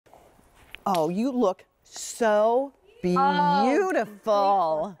Oh, you look so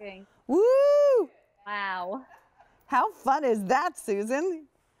beautiful. Woo! Wow. How fun is that, Susan?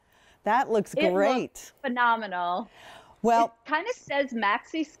 That looks It great. looks phenomenal. Well, it kind of says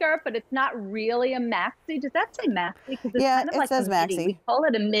maxi skirt, but it's not really a maxi. Does that say maxi? Because it's yeah, kind of it like says a midi. maxi. We call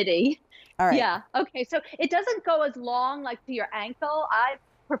it a midi. All right. Yeah. Okay. So it doesn't go as long like to your ankle. I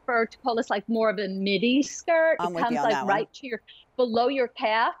prefer to call this like more of a midi skirt. I'm It with you comes on like that one. right to your below your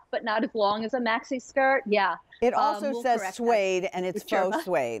calf, but not as long as a maxi skirt. Yeah. It also We'll says correct suede, that. and it's Sure. faux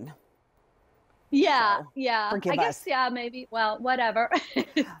suede. Yeah, So, yeah. forgive I guess, us. yeah, maybe. Well, whatever.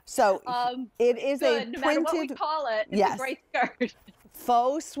 So it is good. a No matter what we printed, call it, it's yes, a great skirt.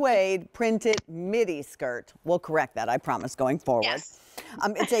 faux suede printed midi skirt. We'll correct that, I promise, going forward. Yes.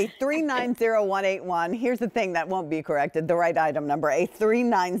 It's a 390181. Here's the thing that won't be corrected, the right item number, a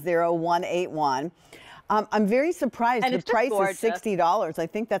 390181. I'm very surprised And the it's just price gorgeous. is $60. I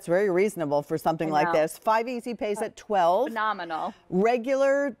think that's very reasonable for something I like know. this. 5 easy pays at 12. Phenomenal.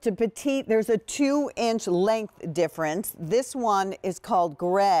 Regular to petite, there's a 2-inch length difference. This one is called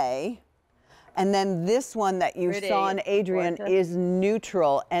gray. And then this one that you Pretty. saw in Adrian Gorgeous. is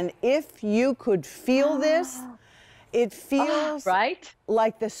neutral. And if you could feel this, it feels right?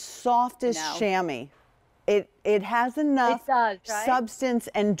 like the softest No. chamois. It has enough It does, right? substance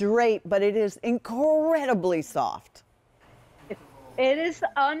and drape, but it is incredibly soft. It is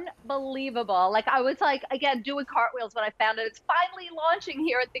unbelievable. Like I was like, again, doing cartwheels when I found it. It's finally launching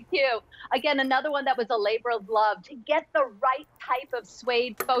here at the Q. Again, another one that was a labor of love to get the right type of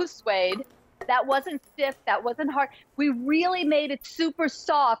suede, faux suede. That wasn't stiff, that wasn't hard. We really made it super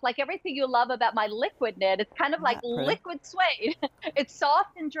soft, like everything you love about my liquid knit. It's kind of like liquid suede. It's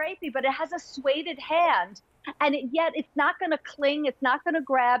soft and drapey, but it has a sueded hand. And yet it's not gonna cling, it's not gonna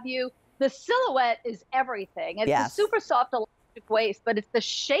grab you. The silhouette is everything. It's a super soft elastic waist, but it's the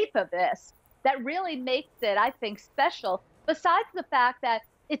shape of this that really makes it, I think, special. Besides the fact that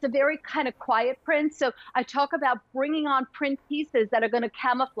it's a very kind of quiet print. So I talk about bringing on print pieces that are going to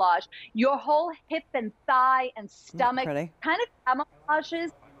camouflage your whole hip and thigh and stomach, kind of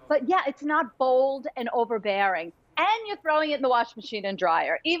camouflages. But yeah, it's not bold and overbearing. And you're throwing it in the wash machine and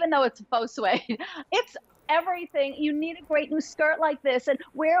dryer, even though it's faux suede. It's everything. You need a great new skirt like this and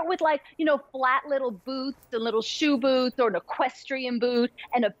wear it with like, you know, flat little boots and little shoe boots or an equestrian boot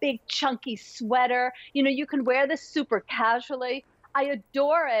and a big chunky sweater. You know, you can wear this super casually. I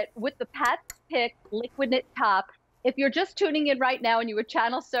adore it with the Pat's Pick liquid knit top. If you're just tuning in right now and you were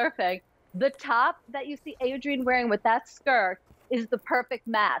channel surfing, the top that you see Adrian wearing with that skirt is the perfect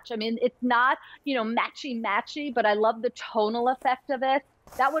match. I mean, it's not, you know, matchy-matchy, but I love the tonal effect of it.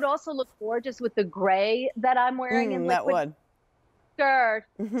 That would also look gorgeous with the gray that I'm wearing in liquid that would. skirt.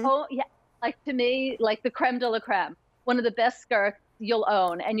 Oh, yeah, like to me, like the creme de la creme. One of the best skirts you'll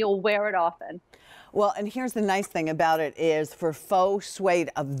own, and you'll wear it often. Well, and here's the nice thing about it is for faux suede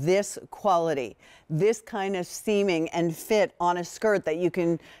of this quality, this kind of seaming and fit on a skirt that you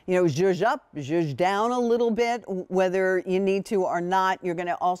can, you know, zhuzh up, zhuzh down a little bit, whether you need to or not. You're going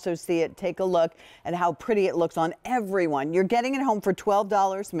to also see it. Take a look at how pretty it looks on everyone. You're getting it home for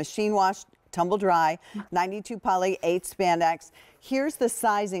 $12, machine washed, tumble dry, 92 poly, 8 spandex. Here's the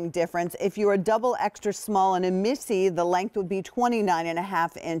sizing difference. If you're a double extra small and a Missy, the length would be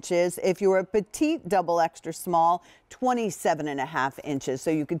 29.5 inches. If you're a petite double extra small, 27.5 inches.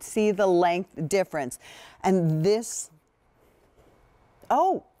 So you could see the length difference. And this,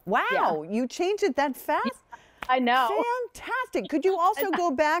 oh, wow, you changed it that fast? I know. Fantastic. Could you also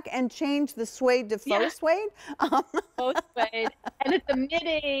go back and change the suede to faux suede? Faux suede. And it's a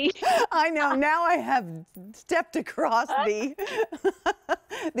midi. I know. Now I have stepped across the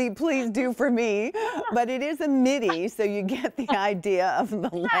please do for me. But it is a midi, so you get the idea of the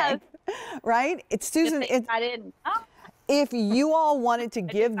length. Right? It's Susan. If you all wanted to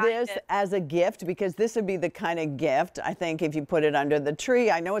give this as a gift, because this would be the kind of gift, I think, if you put it under the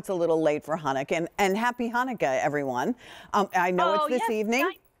tree. I know it's a little late for Hanukkah, and happy Hanukkah, everyone. I know it's this evening.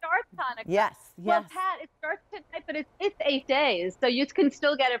 Tonight starts Hanukkah. Yes, Well, Pat, it starts tonight, but it's 8 days, so you can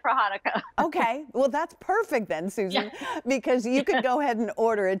still get it for Hanukkah. Okay, well, that's perfect then, Susan, because you could go ahead and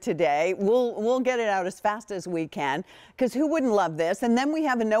order it today. We'll get it out as fast as we can, because who wouldn't love this? And then we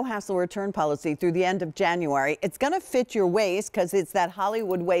have a no-hassle return policy through the end of January. It's going to fit your waist, because it's that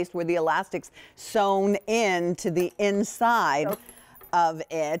Hollywood waist where the elastic's sewn into the inside of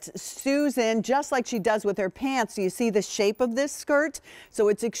it. Susan, just like she does with her pants, you see the shape of this skirt? So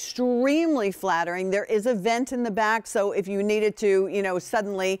it's extremely flattering. There is a vent in the back, so if you needed to, you know,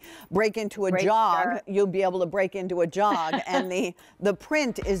 suddenly break into a jog, you'll be able to break into a jog. And the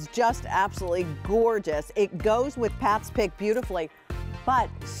print is just absolutely gorgeous. It goes with Pat's Pick beautifully. But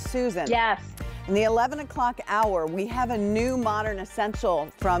Susan. Yes. In the 11 o'clock hour, we have a new modern essential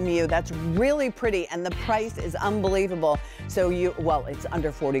from you that's really pretty, and the price is unbelievable. So well, it's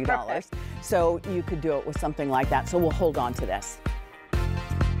under $40. Perfect. So you could do it with something like that. So we'll hold on to this.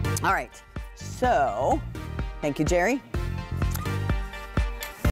 All right. So, thank you, Jerry.